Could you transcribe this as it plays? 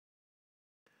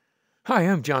Hi,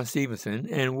 I'm John Stevenson,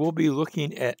 and we'll be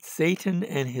looking at Satan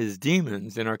and his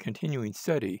demons in our continuing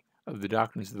study of the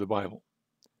doctrines of the Bible.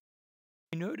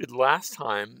 We noted last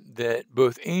time that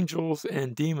both angels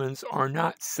and demons are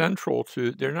not central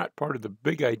to, they're not part of the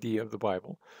big idea of the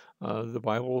Bible. The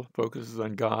Bible focuses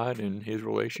on God and his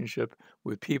relationship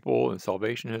with people and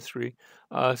salvation history.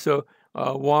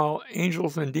 While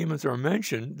angels and demons are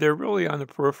mentioned, they're really on the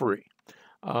periphery.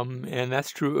 And that's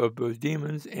true of both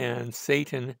demons and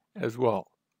Satan as well.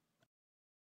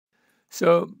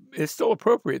 So it's still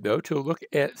appropriate, though, to look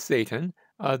at Satan.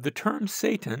 The term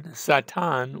Satan,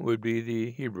 Satan would be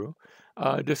the Hebrew,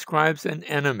 describes an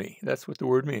enemy. That's what the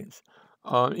word means.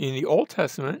 In the Old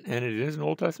Testament, and it is an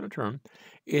Old Testament term,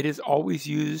 it is always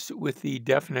used with the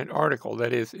definite article.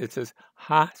 That is, it says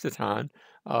Ha Satan.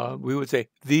 We would say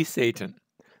the Satan.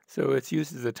 So it's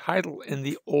used as a title in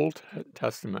the Old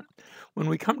Testament. When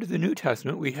we come to the New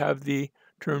Testament, we have the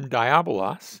term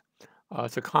diabolos.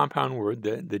 It's a compound word.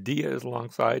 The dia is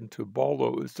alongside, and to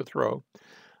bolo is to throw.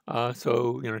 To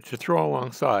throw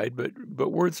alongside, but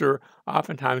words are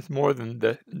oftentimes more than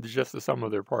just the sum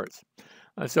of their parts.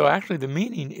 So actually, the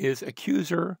meaning is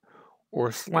accuser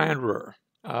or slanderer,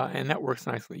 and that works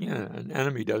nicely. Yeah, an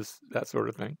enemy does that sort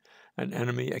of thing. An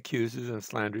enemy accuses and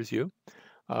slanders you.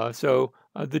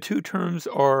 The two terms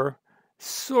are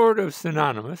sort of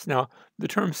synonymous. Now, the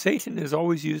term Satan is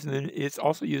always used it's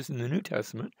also used in the New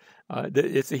Testament.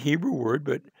 It's a Hebrew word,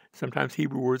 but sometimes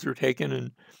Hebrew words are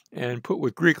taken and put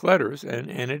with Greek letters, and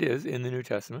it is in the New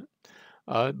Testament.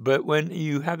 But when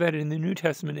you have that in the New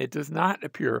Testament, it does not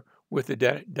appear with a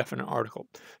definite article.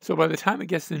 So by the time it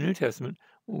gets to the New Testament,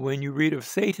 when you read of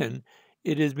Satan,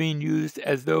 it is being used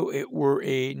as though it were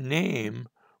a name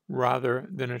rather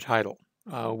than a title.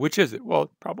 Which is it?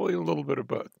 Well, probably a little bit of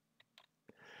both.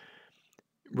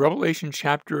 Revelation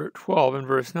chapter 12 and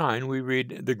verse 9, we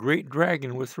read, "The great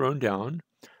dragon was thrown down,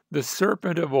 the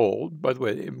serpent of old." By the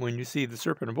way, when you see the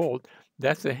serpent of old,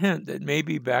 that's a hint that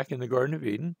maybe back in the Garden of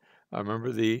Eden,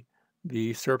 remember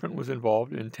the serpent was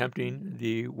involved in tempting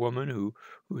the woman who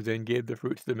then gave the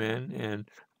fruit to the man and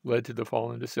led to the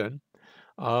fall into sin.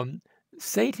 Um,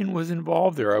 Satan was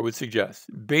involved there, I would suggest,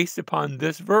 based upon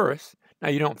this verse. Now,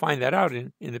 you don't find that out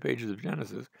in the pages of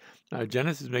Genesis.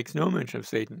 Genesis makes no mention of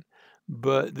Satan,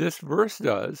 but this verse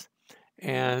does.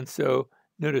 And so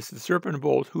notice the serpent of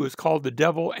old, who is called the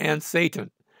devil and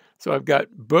Satan. So I've got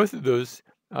both of those,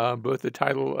 both the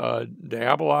title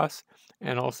Diabolos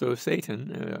and also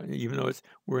Satan, even though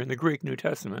we're in the Greek New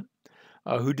Testament,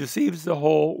 who deceives the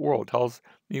whole world, tells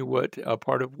me what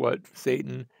part of what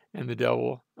Satan and the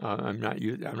devil, I'm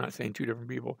not saying two different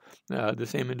people, the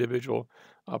same individual,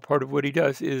 part of what he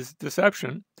does is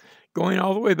deception, going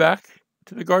all the way back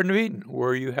to the Garden of Eden,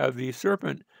 where you have the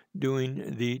serpent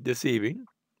doing the deceiving.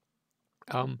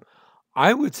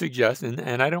 I would suggest,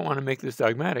 and I don't want to make this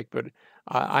dogmatic, but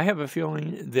I have a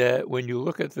feeling that when you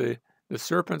look at the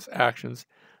serpent's actions,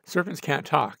 serpents can't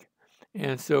talk.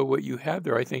 And so what you have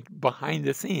there, I think, behind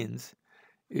the scenes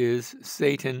is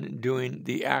Satan doing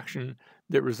the action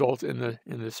that results in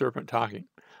the serpent talking.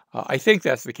 I think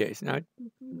that's the case. Now,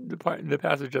 the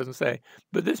passage doesn't say,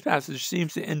 but this passage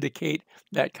seems to indicate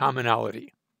that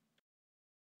commonality.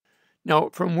 Now,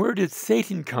 from where did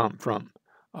Satan come from?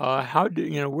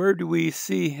 Where do we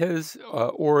see his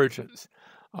origins?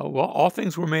 Well, all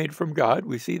things were made from God.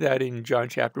 We see that in John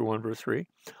chapter 1, verse 3.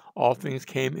 All things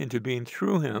came into being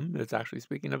through him. That's actually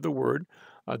speaking of the Word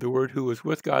who was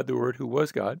with God, the Word who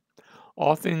was God.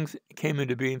 All things came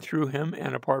into being through him,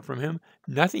 and apart from him,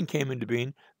 nothing came into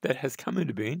being that has come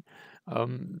into being.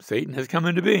 Satan has come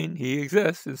into being. He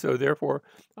exists, and so therefore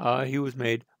he was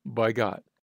made by God.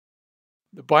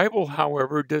 The Bible,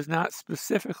 however, does not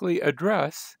specifically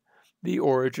address the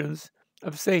origins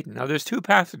of Satan. Now, there's two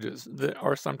passages that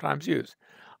are sometimes used.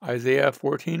 Isaiah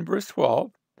 14, verse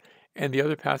 12, and the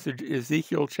other passage,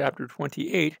 Ezekiel chapter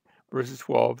 28, verses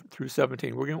 12 through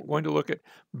 17. We're going to look at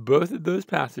both of those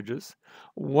passages.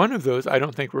 One of those I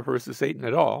don't think refers to Satan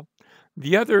at all.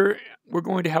 The other, we're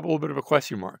going to have a little bit of a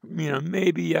question mark.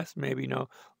 Maybe yes, maybe no.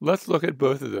 Let's look at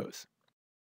both of those.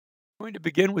 I'm going to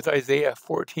begin with Isaiah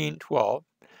 14:12,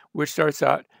 which starts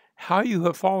out, "How you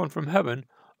have fallen from heaven,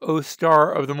 O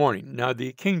star of the morning." Now,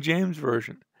 the King James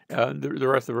Version, the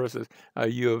rest of the verses,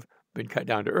 "You have been cut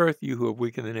down to earth, you who have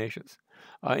weakened the nations."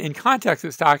 In context,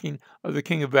 it's talking of the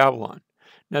king of Babylon.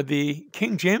 Now, the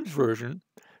King James Version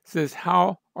says,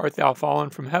 "How art thou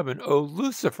fallen from heaven, O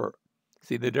Lucifer?"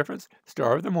 See the difference?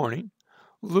 Star of the morning,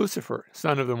 Lucifer,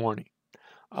 son of the morning.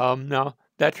 Now,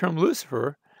 that term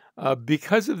Lucifer,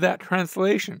 because of that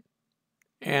translation,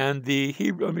 and the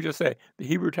Hebrew, let me just say, the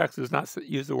Hebrew text does not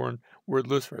use the word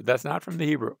Lucifer. That's not from the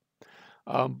Hebrew.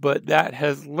 But that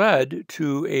has led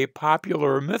to a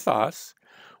popular mythos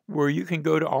where you can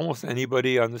go to almost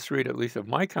anybody on the street, at least of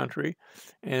my country,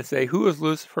 and say, "Who is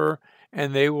Lucifer?"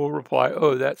 And they will reply,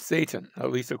 "Oh, that's Satan,"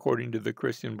 at least according to the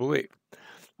Christian belief.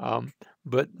 Um,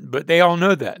 but they all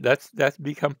know that. That's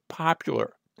become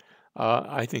popular.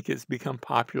 I think it's become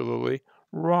popularly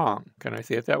wrong. Can I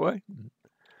say it that way?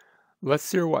 Let's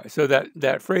see why. So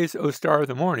that phrase, "O star of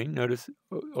the morning," notice,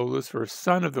 "O Lucifer,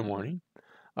 son of the morning,"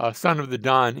 son of the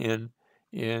dawn in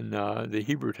the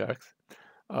Hebrew text.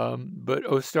 But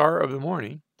 "O star of the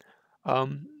morning,"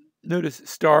 um, notice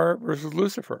star versus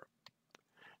Lucifer.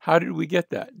 How did we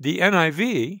get that? The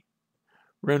NIV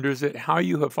renders it, "How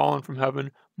you have fallen from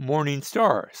heaven, morning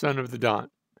star, son of the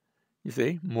dawn." You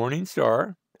see, morning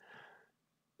star,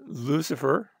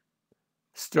 Lucifer,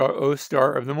 star, O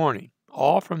star of the morning,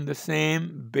 all from the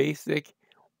same basic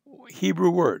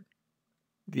Hebrew word,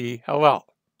 the Hallel.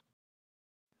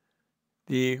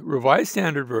 The Revised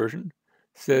Standard Version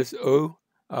says, "Oh,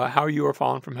 how you are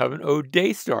fallen from heaven, O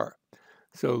day star."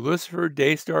 So Lucifer,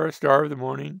 day star, star of the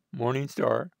morning, morning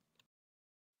star.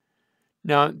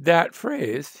 Now that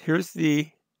phrase, here's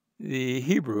the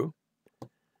Hebrew,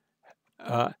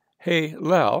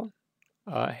 Hallel.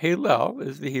 Hallel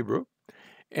is the Hebrew,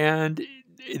 and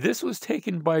this was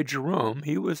taken by Jerome.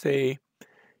 He was a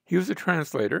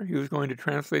translator. He was going to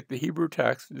translate the Hebrew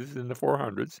text, this is in the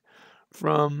 400s,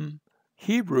 from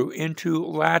Hebrew into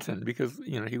Latin because,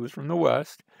 he was from the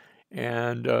West,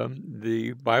 and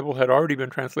the Bible had already been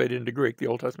translated into Greek. The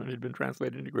Old Testament had been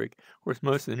translated into Greek. Of course,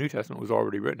 most of the New Testament was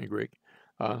already written in Greek.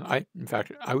 In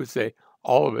fact, I would say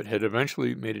all of it had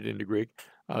eventually made it into Greek.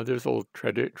 There's a little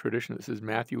tradition that says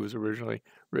Matthew was originally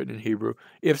written in Hebrew.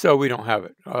 If so, we don't have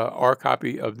it. Our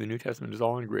copy of the New Testament is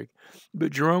all in Greek.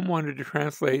 But Jerome wanted to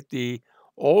translate the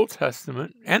Old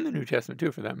Testament, and the New Testament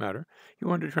too, for that matter. He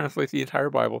wanted to translate the entire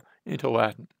Bible into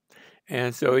Latin.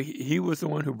 And so he was the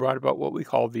one who brought about what we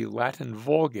call the Latin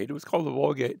Vulgate. It was called the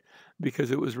Vulgate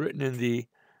because it was written in the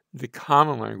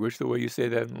common language. The way you say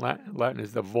that in Latin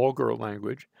is the vulgar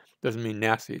language. Doesn't mean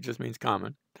nasty, it just means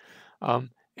common.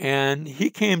 And he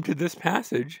came to this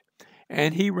passage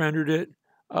and he rendered it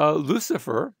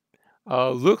Lucifer.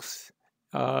 Lux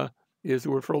is the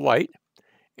word for light,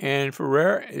 and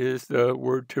ferrer is the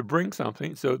word to bring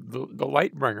something. So the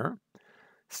light bringer,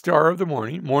 star of the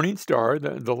morning, morning star,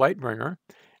 the light bringer.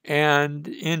 And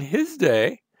in his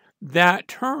day, that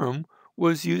term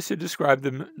was used to describe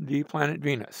the planet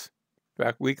Venus. In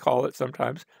fact, we call it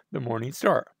sometimes the morning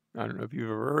star. I don't know if you've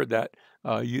ever heard that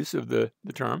use of the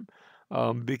term,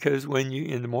 because when you,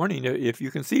 in the morning, if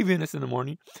you can see Venus in the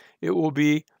morning, it will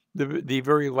be the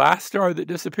very last star that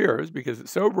disappears because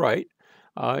it's so bright.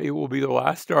 It will be the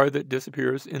last star that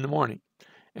disappears in the morning.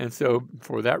 And so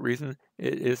for that reason,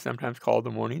 it is sometimes called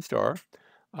the morning star.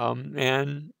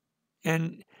 And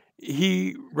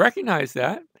he recognized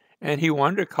that, and he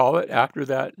wanted to call it after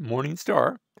that morning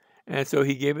star. And so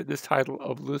he gave it this title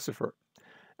of Lucifer.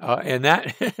 And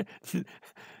that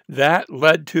that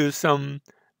led to some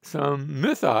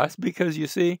mythos, because you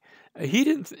see, he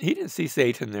didn't see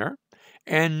Satan there,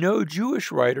 and no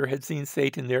Jewish writer had seen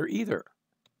Satan there either.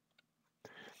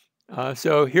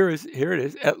 So here it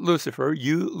is, at Lucifer,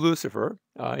 you Lucifer.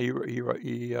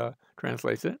 He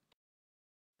translates it.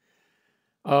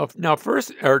 Now,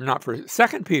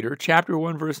 Second Peter chapter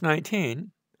 1 verse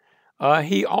 19.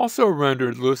 He also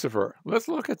rendered Lucifer. Let's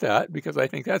look at that because I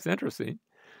think that's interesting.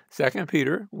 2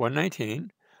 Peter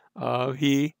 1:19.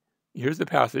 Here's the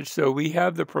passage. "So we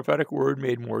have the prophetic word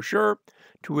made more sure,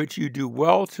 to which you do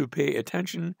well to pay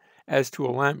attention as to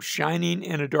a lamp shining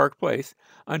in a dark place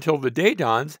until the day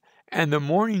dawns and the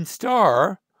morning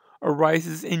star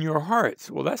arises in your hearts."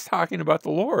 Well, that's talking about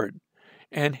the Lord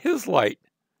and his light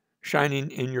shining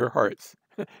in your hearts.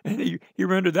 And he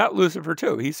rendered that Lucifer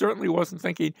too. He certainly wasn't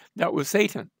thinking that was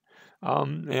Satan.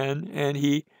 And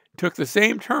he took the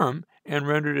same term and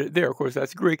rendered it there. Of course,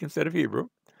 that's Greek instead of Hebrew.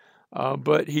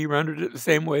 But he rendered it the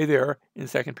same way there in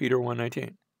 2 Peter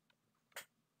 1:19.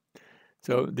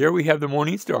 So there we have the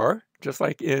morning star, just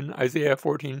like in Isaiah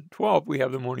 14:12 we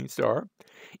have the morning star.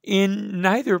 In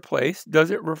neither place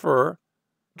does it refer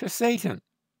to Satan.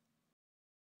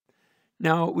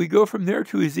 Now we go from there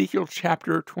to Ezekiel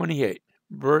chapter 28,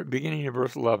 beginning in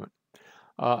verse 11.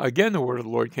 Again, the word of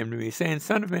the Lord came to me, saying,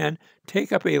 "Son of man,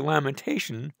 take up a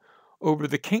lamentation over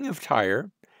the king of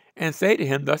Tyre, and say to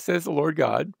him, Thus says the Lord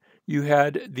God, you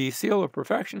had the seal of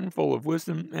perfection, full of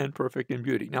wisdom and perfect in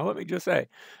beauty." Now, let me just say,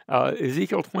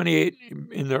 Ezekiel 28,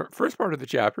 in the first part of the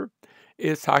chapter,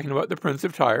 is talking about the prince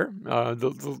of Tyre,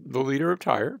 the leader of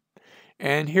Tyre.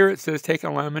 And here it says, "Take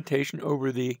a lamentation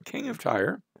over the king of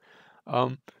Tyre."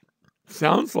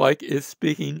 sounds like it's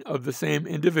speaking of the same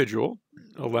individual,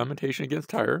 a lamentation against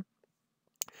Tyre.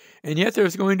 And yet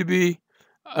there's going to be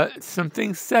some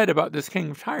things said about this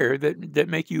king of Tyre that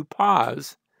make you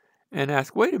pause and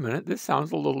ask, wait a minute, this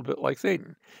sounds a little bit like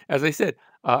Satan. As I said,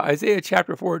 Isaiah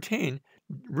chapter 14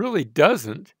 really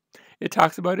doesn't. It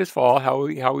talks about his fall, how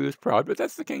he was proud, but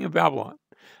that's the king of Babylon.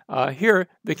 Here,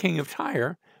 the king of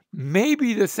Tyre may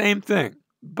be the same thing,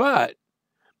 but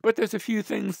there's a few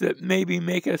things that maybe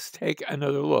make us take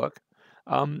another look.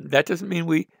 That doesn't mean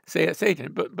we say it's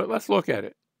Satan, but let's look at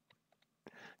it.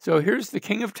 So here's the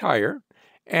king of Tyre,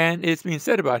 and it's being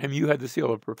said about him, you had the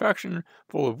seal of perfection,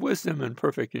 full of wisdom and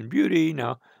perfect in beauty.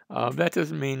 Now, that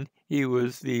doesn't mean he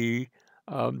was the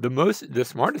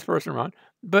smartest person around,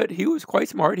 but he was quite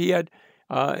smart. He had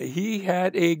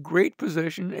a great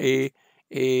position,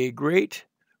 a great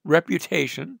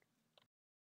reputation.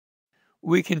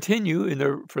 We continue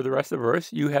for the rest of the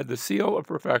verse. You had the seal of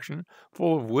perfection,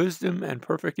 full of wisdom and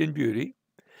perfect in beauty.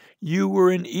 You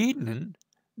were in Eden,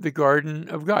 the garden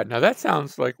of God. Now that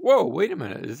sounds like, whoa, wait a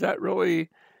minute. Is that really?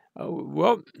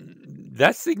 Well,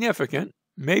 that's significant.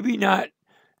 Maybe not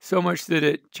so much that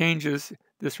it changes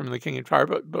this from the king of Tyre,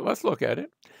 but let's look at it.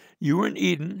 You were in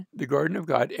Eden, the garden of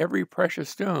God. Every precious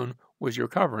stone was your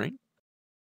covering.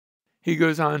 He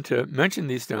goes on to mention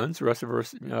these stones, the rest of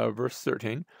verse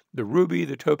 13, the ruby,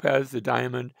 the topaz, the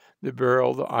diamond, the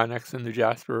beryl, the onyx, and the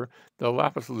jasper, the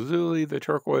lapis lazuli, the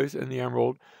turquoise, and the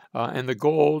emerald, and the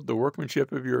gold, the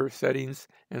workmanship of your settings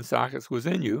and sockets was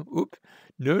in you.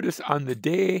 Notice on the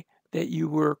day that you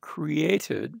were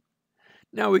created.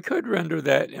 Now, we could render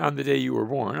that on the day you were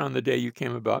born, on the day you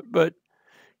came about, but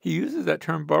he uses that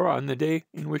term bara, on the day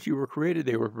in which you were created,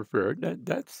 they were prepared.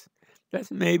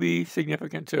 That's maybe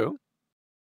significant too.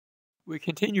 We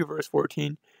continue verse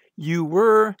 14. You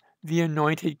were the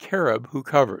anointed cherub who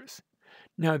covers.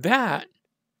 Now that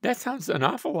sounds an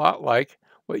awful lot like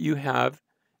what you have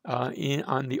on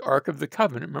the Ark of the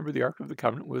Covenant. Remember, the Ark of the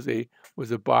Covenant was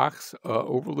a box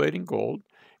overlaid in gold,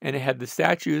 and it had the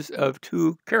statues of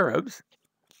two cherubs.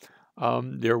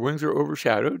 Their wings are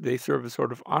overshadowed. They serve as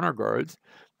sort of honor guards.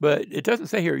 But it doesn't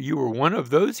say here you were one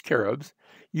of those cherubs.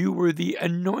 You were the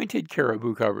anointed cherub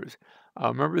who covers.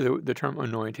 Remember the term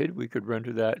anointed. We could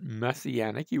render that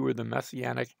messianic. You were the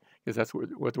messianic, because that's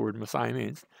what the word Messiah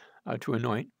means, to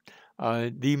anoint.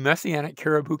 The messianic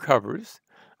cherub who covers.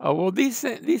 Well, these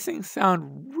things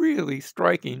sound really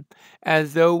striking,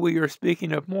 as though we are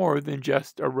speaking of more than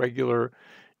just a regular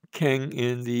king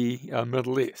in the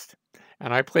Middle East.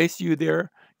 And I placed you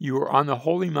there. You were on the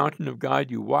holy mountain of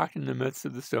God. You walked in the midst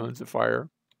of the stones of fire.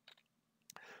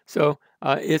 So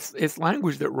it's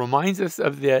language that reminds us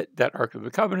of that Ark of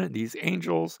the Covenant, these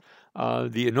angels,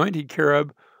 the anointed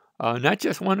cherub, not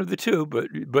just one of the two,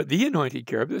 but the anointed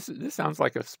cherub. This sounds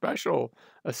like a special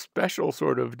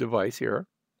sort of device here.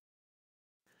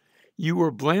 You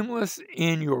were blameless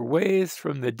in your ways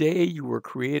from the day you were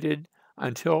created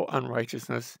until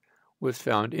unrighteousness was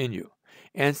found in you.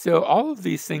 And so all of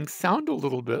these things sound a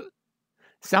little bit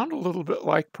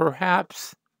like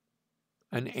perhaps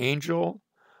an angel,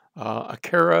 a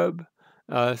cherub,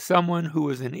 someone who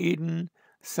was in Eden,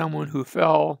 someone who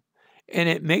fell, and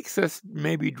it makes us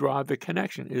maybe draw the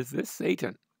connection. Is this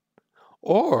Satan?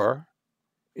 Or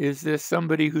is this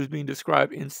somebody who's being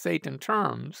described in Satan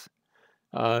terms?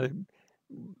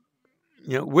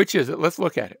 Which is it? Let's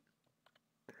look at it.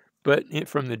 But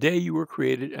from the day you were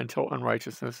created until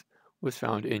unrighteousness was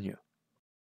found in you.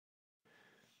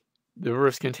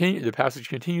 The passage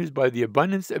continues, by the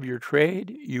abundance of your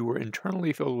trade, you were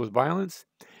internally filled with violence,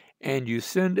 and you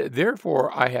sinned.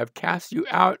 Therefore, I have cast you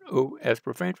out, as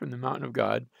profane from the mountain of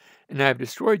God, and I have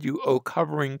destroyed you, O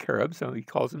covering cherub. So he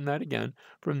calls him that again,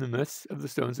 from the midst of the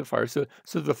stones of fire. So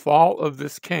the fall of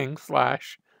this king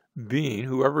 / being,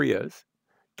 whoever he is,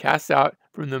 cast out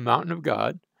from the mountain of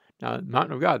God. Now, the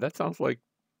mountain of God, that sounds like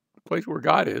the place where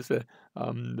God is, the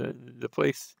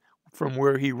place from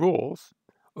where he rules,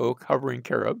 O covering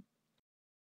cherub.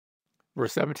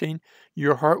 Verse 17,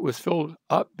 your heart was filled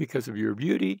up because of your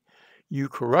beauty. You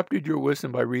corrupted your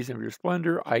wisdom by reason of your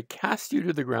splendor. I cast you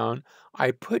to the ground.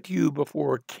 I put you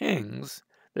before kings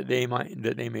that they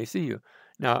may see you.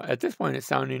 Now, at this point, it's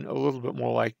sounding a little bit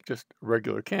more like just a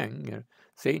regular king.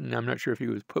 Satan, I'm not sure if he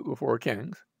was put before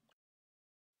kings.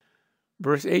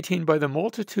 Verse 18, by the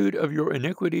multitude of your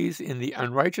iniquities in the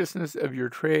unrighteousness of your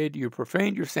trade, you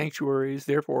profaned your sanctuaries.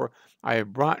 Therefore, I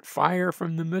have brought fire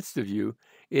from the midst of you.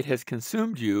 It has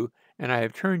consumed you, and I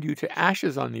have turned you to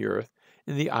ashes on the earth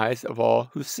in the eyes of all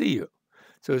who see you.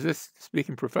 So is this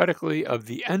speaking prophetically of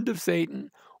the end of Satan,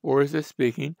 or is this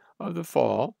speaking of the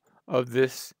fall of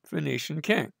this Phoenician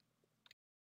king?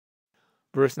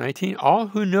 Verse 19, all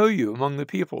who know you among the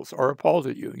peoples are appalled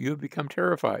at you. You have become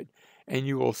terrified, and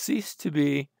you will cease to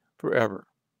be forever.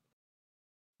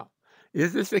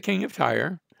 Is this the king of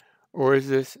Tyre, or is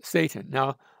this Satan?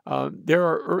 Now, there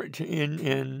are,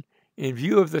 in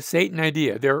view of the Satan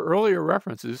idea, there are earlier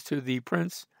references to the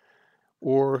prince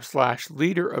or /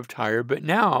 leader of Tyre, but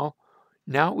now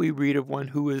we read of one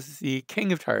who is the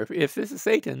king of Tyre. If this is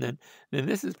Satan, then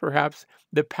this is perhaps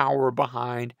the power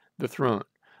behind the throne.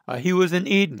 He was in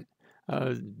Eden.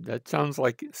 That sounds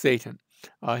like Satan.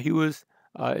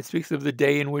 It speaks of the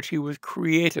day in which he was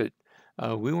created.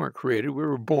 We weren't created, we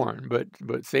were born,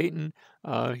 but Satan,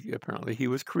 apparently he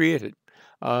was created.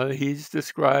 He's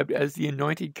described as the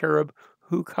anointed cherub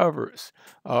who covers,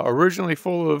 originally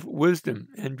full of wisdom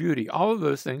and beauty. All of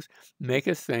those things make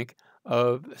us think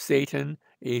of Satan,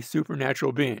 a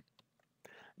supernatural being.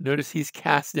 Notice he's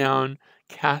cast down,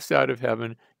 cast out of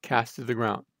heaven, cast to the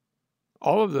ground.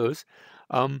 All of those.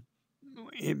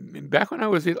 Back when I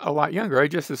was a lot younger, I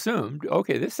just assumed,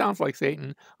 okay, this sounds like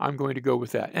Satan. I'm going to go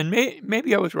with that. And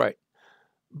maybe I was right.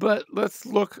 But let's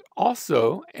look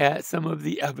also at some of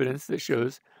the evidence that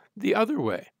shows the other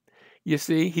way. You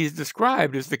see, he's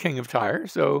described as the king of Tyre,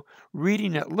 so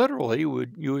reading it literally,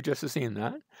 you would just have seen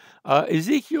that.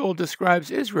 Ezekiel describes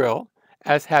Israel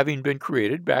as having been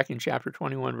created back in chapter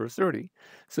 21, verse 30.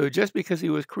 So just because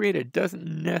he was created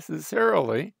doesn't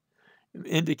necessarily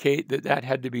indicate that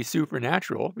had to be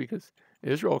supernatural, because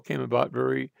Israel came about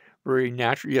very, very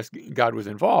natural. Yes, God was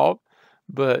involved,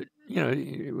 but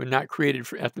it was not created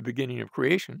at the beginning of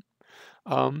creation.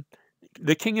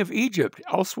 The king of Egypt,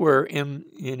 elsewhere in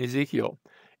Ezekiel,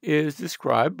 is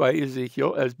described by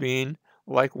Ezekiel as being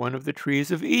like one of the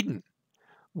trees of Eden.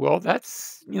 Well,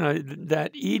 that's,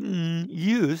 that Eden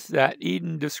use, that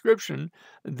Eden description,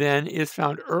 then is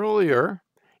found earlier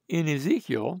in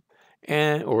Ezekiel,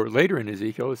 or later in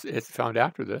Ezekiel. It's found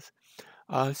after this.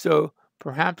 So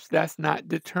perhaps that's not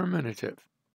determinative.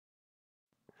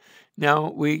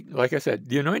 Now, like I said,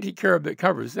 the anointed cherub that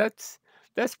covers, that's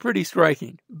pretty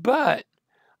striking. But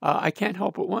I can't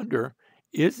help but wonder,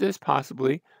 is this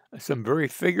possibly some very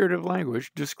figurative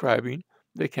language describing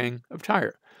the king of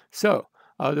Tyre? So,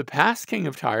 the past king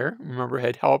of Tyre, remember,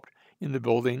 had helped in the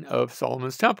building of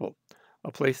Solomon's temple,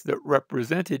 a place that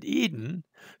represented Eden.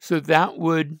 So that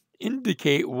would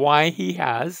indicate why he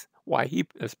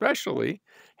especially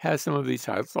has some of these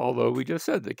titles, although we just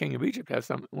said the king of Egypt has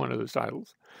one of those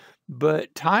titles.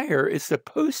 But Tyre is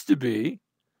supposed to be,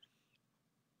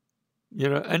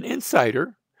 an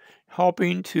insider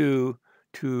helping to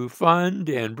fund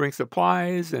and bring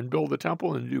supplies and build the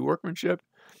temple and do workmanship.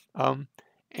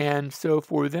 And so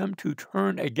for them to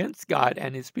turn against God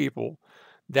and his people,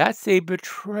 that's a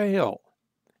betrayal.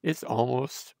 It's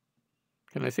almost,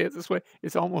 can I say it this way?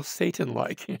 It's almost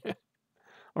Satan-like.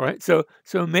 All right, so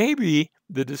maybe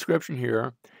the description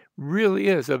here really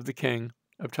is of the king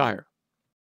of Tyre.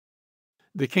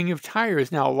 The king of Tyre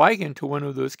is now likened to one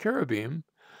of those cherubim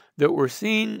that were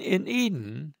seen in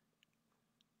Eden,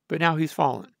 but now he's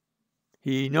fallen.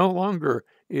 He no longer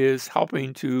is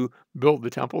helping to build the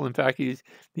temple. In fact,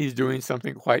 he's doing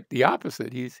something quite the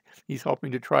opposite. He's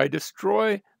helping to try to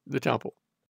destroy the temple.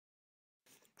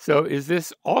 So is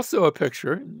this also a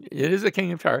picture? It is a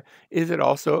king of Tyre. Is it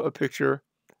also a picture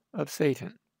of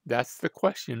Satan? That's the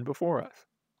question before us.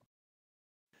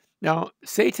 Now,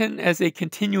 Satan as a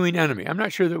continuing enemy. I'm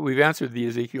not sure that we've answered the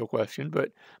Ezekiel question,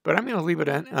 but I'm going to leave it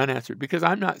unanswered because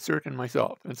I'm not certain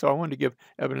myself. And so I want to give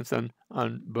evidence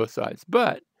on both sides.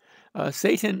 But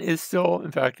Satan is still, in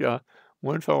fact,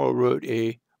 one fellow wrote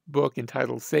a book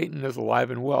entitled Satan is Alive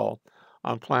and Well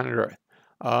on Planet Earth.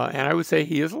 And I would say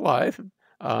he is alive.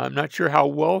 I'm not sure how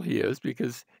well he is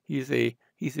because he's a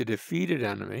defeated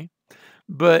enemy.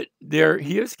 But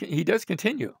he does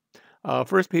continue. 1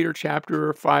 Peter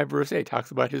chapter 5, verse 8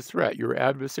 talks about his threat. Your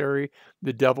adversary,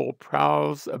 the devil,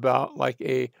 prowls about like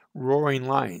a roaring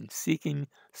lion, seeking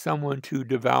someone to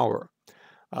devour.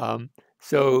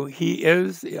 So he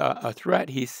is a threat.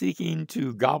 He's seeking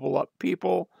to gobble up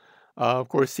people. Of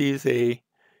course, he's a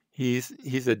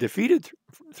defeated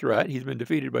threat. He's been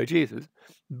defeated by Jesus,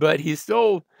 but he's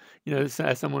still,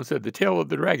 as someone said, the tail of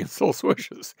the dragon still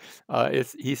swishes.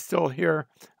 He's still here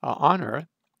on earth.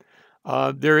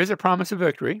 There is a promise of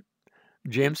victory.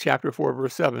 James chapter 4,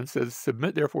 verse 7 says,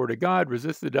 submit therefore to God,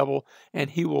 resist the devil, and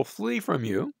he will flee from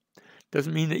you.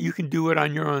 Doesn't mean that you can do it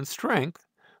on your own strength,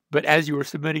 but as you are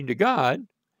submitting to God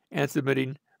and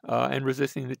submitting and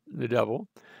resisting the devil,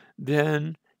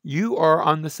 then you are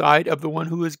on the side of the one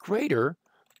who is greater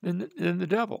than the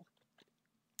devil.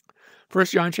 1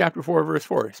 John chapter 4, verse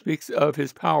 4 speaks of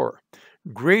his power.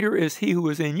 Greater is he who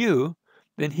is in you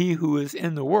than he who is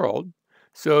in the world.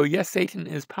 So yes, Satan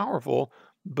is powerful,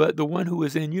 but the one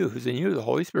who's in you, the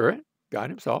Holy Spirit, God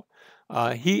himself,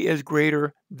 he is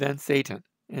greater than Satan.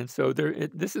 And so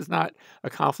this is not a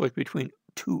conflict between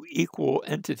two equal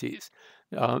entities.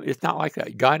 It's not like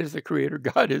that. God is the creator.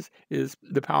 God is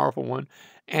the powerful one.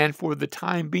 And for the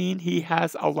time being, he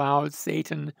has allowed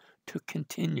Satan to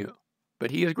continue.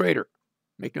 But he is greater.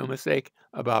 Make no mistake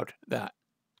about that.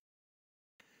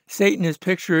 Satan is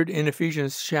pictured in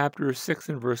Ephesians chapter 6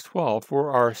 and verse 12.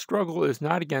 For our struggle is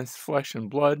not against flesh and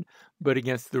blood, but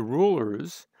against the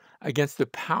rulers, against the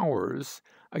powers,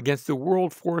 against the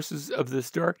world forces of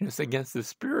this darkness, against the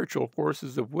spiritual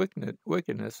forces of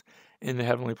wickedness in the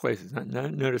heavenly places.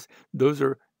 Notice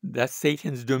that's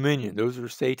Satan's dominion. Those are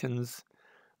Satan's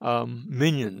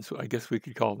minions, I guess we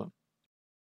could call them.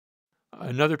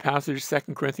 Another passage,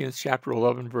 2 Corinthians chapter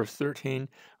 11, verse 13.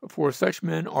 For such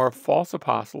men are false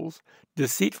apostles,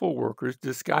 deceitful workers,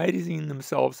 disguising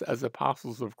themselves as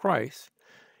apostles of Christ.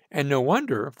 And no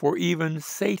wonder, for even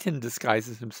Satan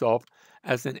disguises himself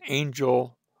as an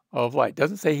angel of light.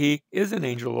 Doesn't say he is an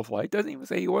angel of light. Doesn't even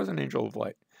say he was an angel of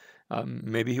light.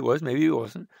 Maybe he was, maybe he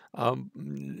wasn't. I'm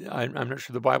not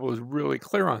sure the Bible is really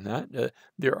clear on that.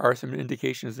 There are some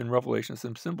indications in Revelation,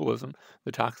 some symbolism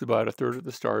that talks about a third of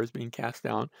the stars being cast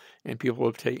down, and people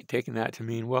have taken that to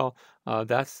mean, well,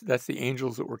 that's the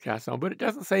angels that were cast down, but it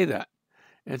doesn't say that.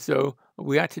 And so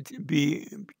we have to be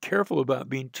careful about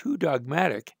being too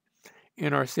dogmatic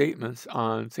in our statements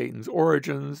on Satan's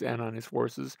origins and on his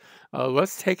forces.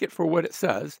 Let's take it for what it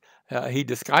says. He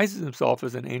disguises himself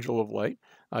as an angel of light.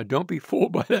 Don't be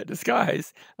fooled by that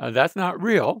disguise. That's not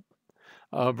real.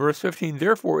 Verse 15,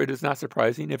 therefore it is not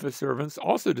surprising if his servants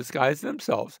also disguise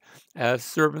themselves as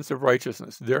servants of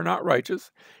righteousness. They're not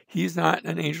righteous. He's not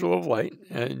an angel of light,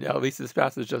 and at least this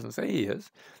passage doesn't say he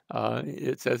is.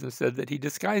 It says instead that he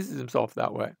disguises himself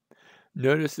that way.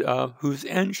 Notice whose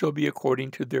end shall be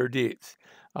according to their deeds.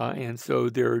 And so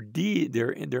their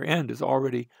end is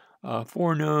already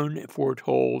foreknown,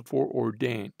 foretold,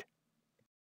 foreordained.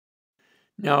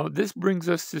 Now, this brings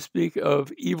us to speak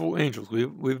of evil angels.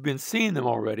 We've been seeing them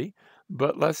already,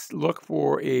 but let's look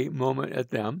for a moment at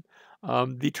them.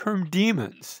 The term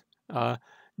demons,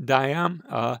 daimonion,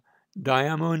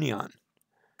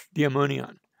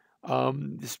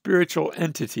 spiritual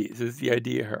entities is the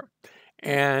idea here.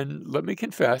 And let me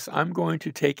confess, I'm going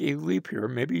to take a leap here.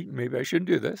 Maybe I shouldn't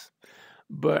do this,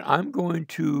 but I'm going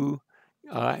to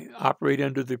operate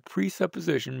under the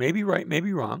presupposition, maybe right,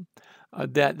 maybe wrong,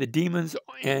 that the demons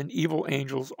and evil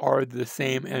angels are the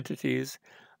same entities.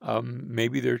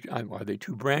 Maybe are they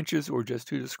two branches or just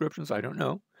two descriptions? I don't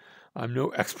know. I'm no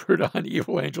expert on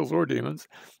evil angels or demons,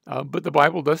 but the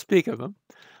Bible does speak of them.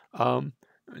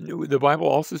 The Bible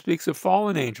also speaks of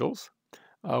fallen angels.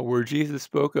 Where Jesus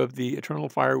spoke of the eternal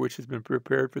fire which has been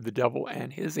prepared for the devil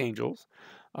and his angels.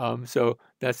 So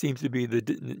that seems to be the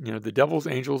devil's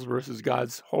angels versus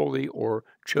God's holy or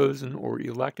chosen or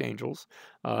elect angels.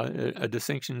 A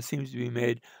distinction seems to be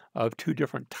made of two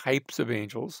different types of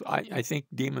angels. I think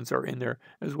demons are in there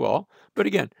as well. But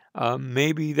again,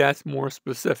 maybe that's more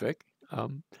specific.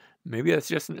 Maybe that's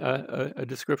just a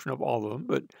description of all of them.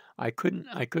 But I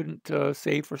couldn't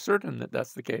say for certain that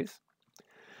that's the case.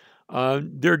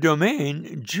 Their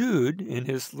domain, Jude, in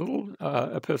his little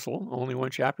epistle, only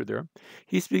one chapter there,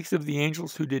 he speaks of the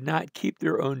angels who did not keep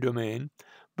their own domain,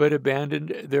 but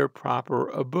abandoned their proper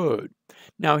abode.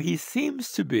 Now, he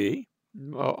seems to be,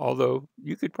 although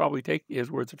you could probably take his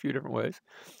words a few different ways,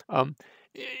 um,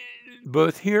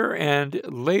 both here and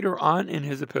later on in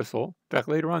his epistle. In fact,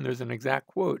 later on, there's an exact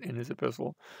quote in his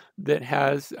epistle that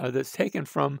that's taken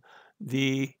from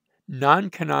the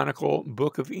non-canonical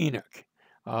Book of Enoch.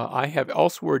 I have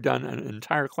elsewhere done an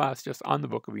entire class just on the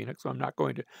Book of Enoch, so I'm not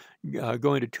going to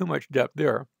go into too much depth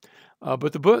there.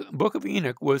 But the book of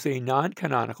Enoch was a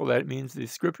non-canonical. That means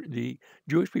the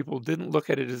Jewish people didn't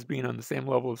look at it as being on the same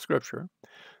level of Scripture.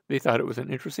 They thought it was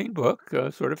an interesting book,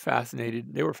 sort of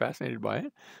fascinated. They were fascinated by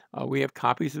it. We have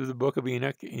copies of the Book of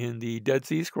Enoch in the Dead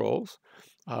Sea Scrolls.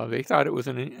 They thought it was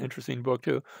an interesting book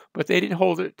too, but they didn't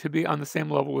hold it to be on the same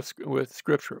level with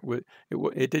Scripture.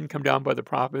 It didn't come down by the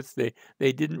prophets. They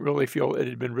didn't really feel it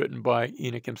had been written by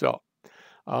Enoch himself.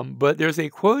 But there's a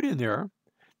quote in there.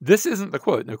 This isn't the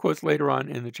quote. The quote's later on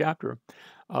in the chapter.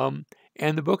 And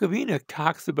the Book of Enoch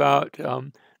talks about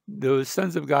those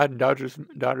sons of God and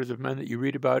daughters of men that you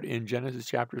read about in Genesis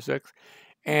chapter 6.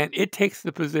 And it takes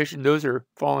the position those are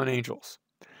fallen angels.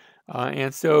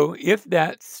 And so if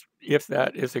that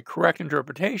is a correct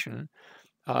interpretation,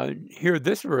 here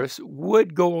this verse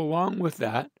would go along with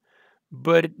that,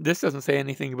 but this doesn't say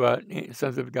anything about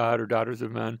sons of God or daughters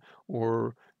of men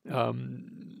or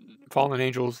fallen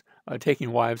angels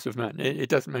taking wives of men. It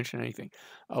doesn't mention anything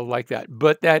like that.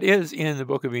 But that is in the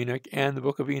book of Enoch, and the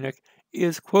book of Enoch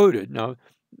is quoted. Now,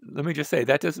 let me just say,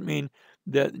 that doesn't mean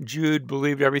that Jude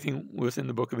believed everything was in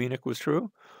the book of Enoch was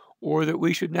true, or that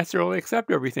we should necessarily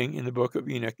accept everything in the book of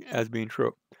Enoch as being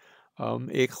true.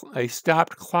 A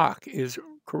stopped clock is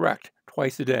correct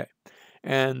twice a day.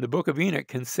 And the book of Enoch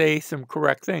can say some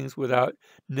correct things without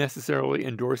necessarily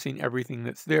endorsing everything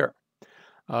that's there.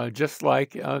 Just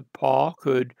like Paul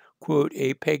could quote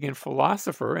a pagan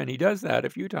philosopher, and he does that a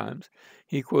few times.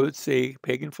 He quotes a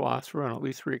pagan philosopher on at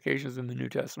least 3 occasions in the New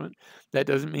Testament. That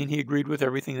doesn't mean he agreed with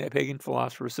everything that pagan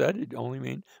philosopher said. It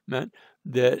only meant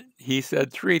that he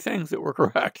said 3 things that were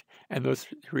correct, and those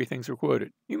 3 things were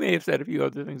quoted. He may have said a few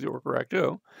other things that were correct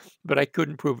too, but I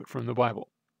couldn't prove it from the Bible.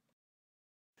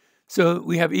 So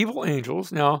we have evil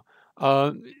angels. Now,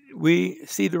 we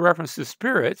see the reference to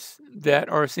spirits that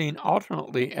are seen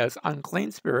alternately as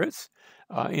unclean spirits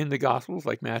in the Gospels,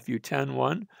 like Matthew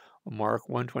 10:1, Mark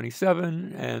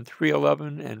 1:27, and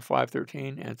 3:11, and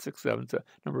 5:13, and 6:7, so a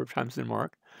number of times in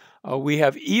Mark. We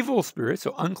have evil spirits,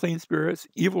 so unclean spirits,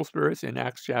 evil spirits in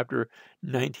Acts chapter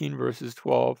 19, verses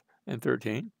 12 and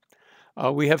 13.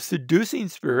 We have seducing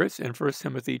spirits in 1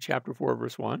 Timothy chapter 4,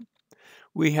 verse 1.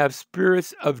 We have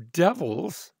spirits of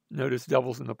devils. Notice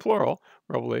devils in the plural,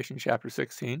 Revelation chapter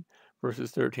 16,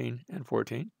 verses 13 and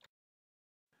 14.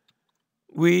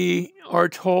 We are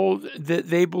told that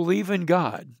they believe in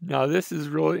God. Now, this is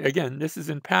really, again, this is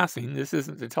in passing. This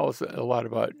isn't to tell us a lot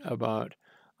about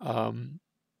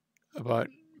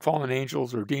fallen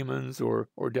angels or demons or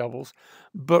devils,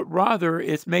 but rather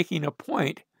it's making a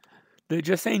point that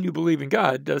just saying you believe in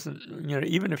God doesn't,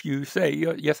 even if you say,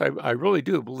 yes, I really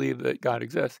do believe that God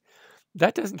exists,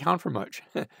 that doesn't count for much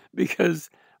because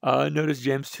notice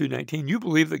James 2:19, you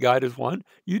believe that God is one,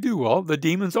 you do well, the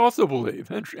demons also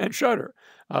believe and shudder.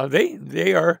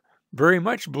 They are very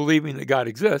much believing that God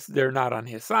exists. They're not on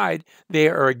his side. They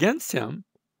are against him.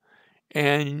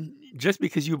 And just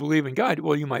because you believe in God,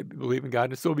 well, you might believe in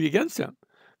God and still be against him.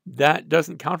 That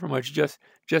doesn't count for much, just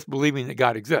believing that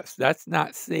God exists. That's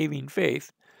not saving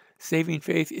faith. Saving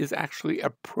faith is actually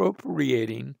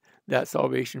appropriating that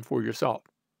salvation for yourself.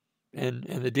 And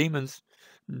the demons,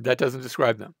 that doesn't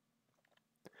describe them.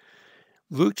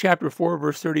 Luke chapter 4,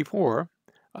 verse 34,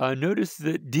 notice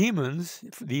that demons,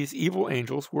 these evil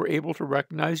angels, were able to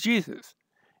recognize Jesus.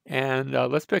 And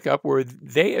let's pick up where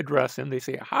they address him. They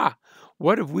say, "Ha,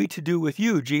 what have we to do with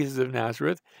you, Jesus of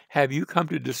Nazareth? Have you come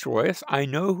to destroy us? I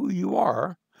know who you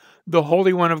are, the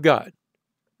Holy One of God."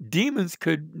 Demons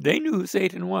they knew who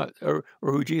Satan was or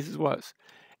who Jesus was.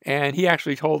 And he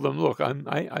actually told them, "Look,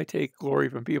 I take glory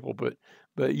from people, but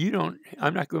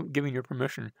I'm not giving you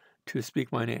permission to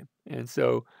speak my name." And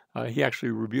so he actually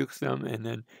rebukes them and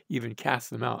then even casts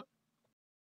them out.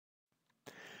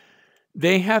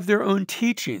 They have their own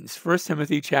teachings. 1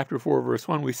 Timothy chapter 4, verse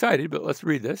 1 we cited, but let's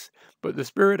read this. But the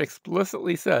Spirit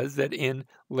explicitly says that in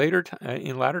latter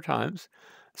times,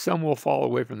 some will fall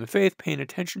away from the faith, paying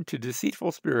attention to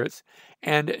deceitful spirits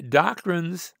and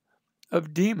doctrines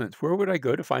of demons. Where would I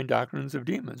go to find doctrines of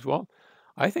demons? Well,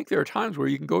 I think there are times where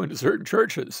you can go into certain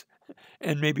churches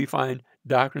and maybe find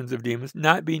doctrines of demons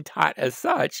not being taught as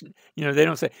such. They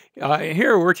don't say,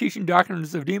 here, we're teaching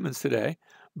doctrines of demons today,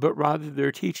 but rather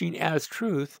they're teaching as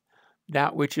truth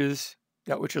that which is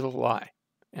a lie.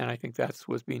 And I think that's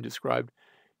what's being described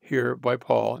here by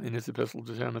Paul in his epistle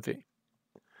to Timothy.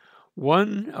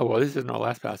 This isn't our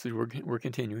last passage. We're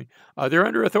continuing. They're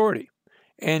under authority.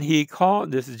 And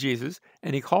this is Jesus,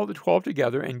 and he called the 12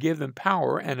 together and gave them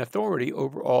power and authority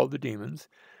over all the demons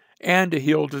and to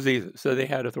heal diseases. So they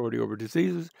had authority over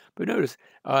diseases. But notice,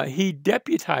 he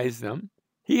deputized them.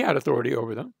 He had authority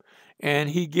over them.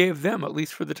 And he gave them, at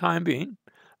least for the time being,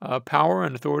 power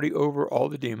and authority over all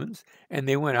the demons. And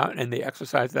they went out and they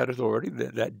exercised that authority,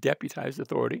 that deputized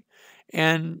authority.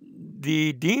 And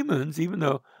the demons, even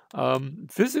though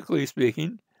physically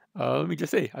speaking, let me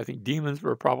just say, I think demons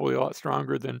were probably a lot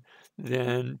stronger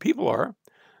than people are,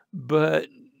 but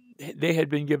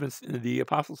the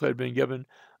apostles had been given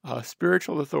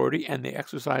spiritual authority, and they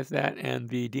exercised that, and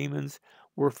the demons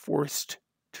were forced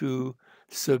to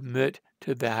submit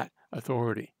to that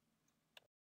authority.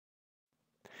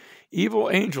 Evil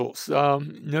angels,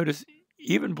 notice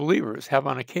even believers have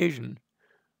on occasion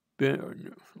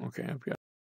been, okay, I've got.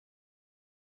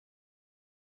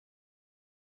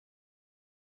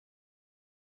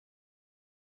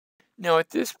 Now,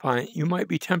 at this point, you might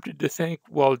be tempted to think,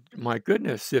 well, my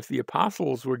goodness, if the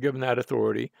apostles were given that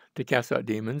authority to cast out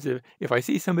demons, if I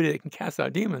see somebody that can cast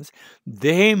out demons,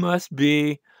 they must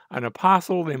be an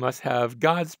apostle, they must have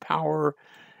God's power.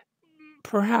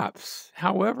 Perhaps.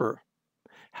 However,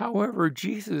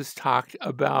 Jesus talked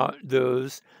about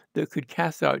those that could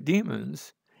cast out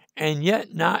demons and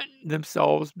yet not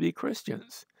themselves be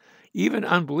Christians. Even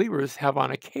unbelievers have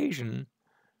on occasion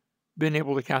been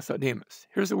able to cast out demons.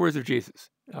 Here's the words of Jesus,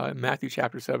 Matthew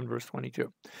chapter 7, verse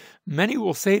 22. Many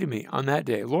will say to me on that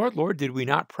day, Lord, Lord, did we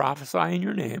not prophesy in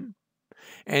your name?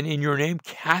 And in your name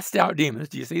cast out demons?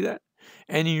 Do you see that?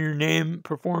 And in your name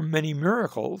perform many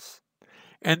miracles?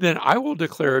 And then I will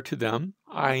declare to them,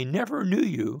 I never knew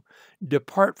you.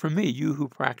 Depart from me, you who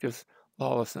practice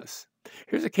lawlessness.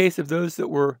 Here's a case of those that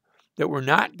were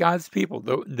not God's people,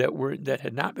 that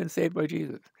had not been saved by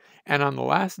Jesus. And on the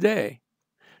last day,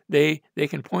 they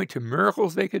can point to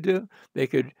miracles they could do. They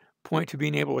could point to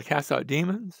being able to cast out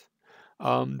demons.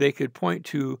 They could point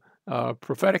to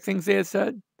prophetic things they had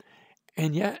said,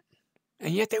 and yet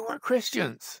they weren't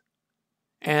Christians,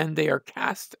 and they are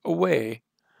cast away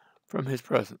from His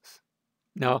presence.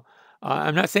 Now,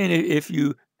 I'm not saying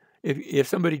if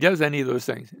somebody does any of those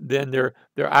things, then they're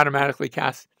automatically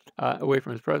cast away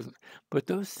from His presence. But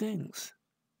those things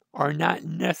are not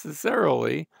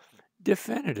necessarily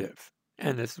definitive,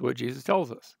 and this is what Jesus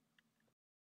tells us.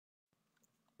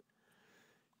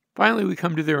 Finally, we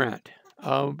come to their end.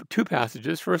 Two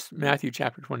passages. First, Matthew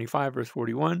chapter 25, verse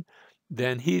 41.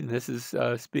 Then he, and this is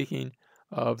speaking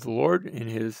of the Lord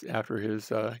after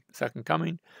his second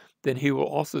coming, then he will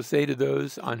also say to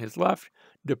those on his left,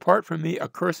 depart from me,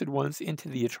 accursed ones, into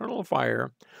the eternal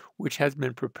fire, which has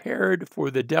been prepared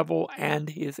for the devil and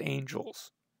his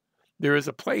angels. There is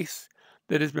a place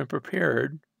that has been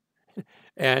prepared,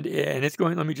 and it's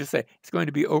going, let me just say, it's going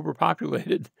to be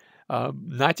overpopulated,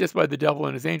 not just by the devil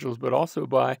and his angels, but also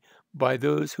by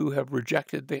those who have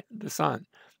rejected the Son,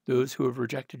 those who have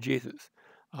rejected Jesus.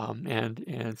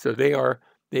 And so they are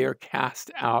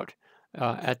cast out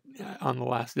on the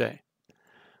last day.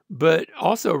 But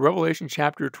also Revelation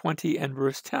chapter 20 and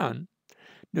verse 10,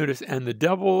 notice, and the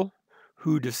devil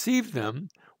who deceived them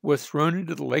was thrown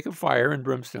into the lake of fire and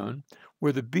brimstone,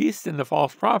 where the beast and the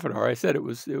false prophet are. I said it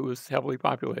was heavily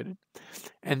populated,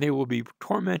 and they will be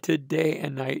tormented day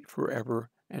and night forever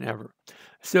and ever.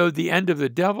 So the end of the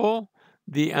devil,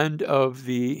 the end of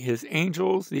his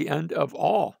angels, the end of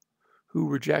all who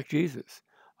reject Jesus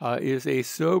is a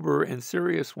sober and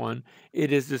serious one.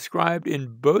 It is described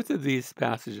in both of these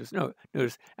passages.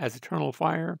 Notice, as eternal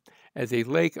fire, as a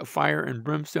lake of fire and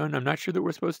brimstone. I'm not sure that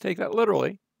we're supposed to take that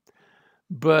literally,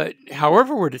 but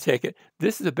however we're to take it,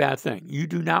 this is a bad thing. You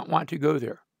do not want to go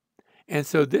there. And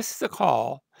so this is a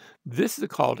call. This is a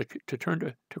call to turn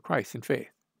to Christ in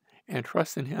faith and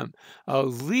trust in Him.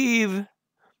 Leave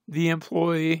the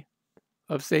employ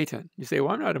of Satan. You say,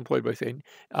 well, I'm not employed by Satan.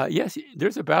 Yes,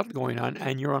 there's a battle going on,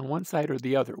 and you're on one side or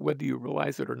the other, whether you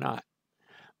realize it or not.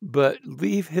 But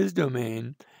leave his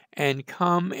domain and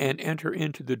come and enter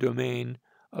into the domain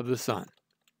of the Son.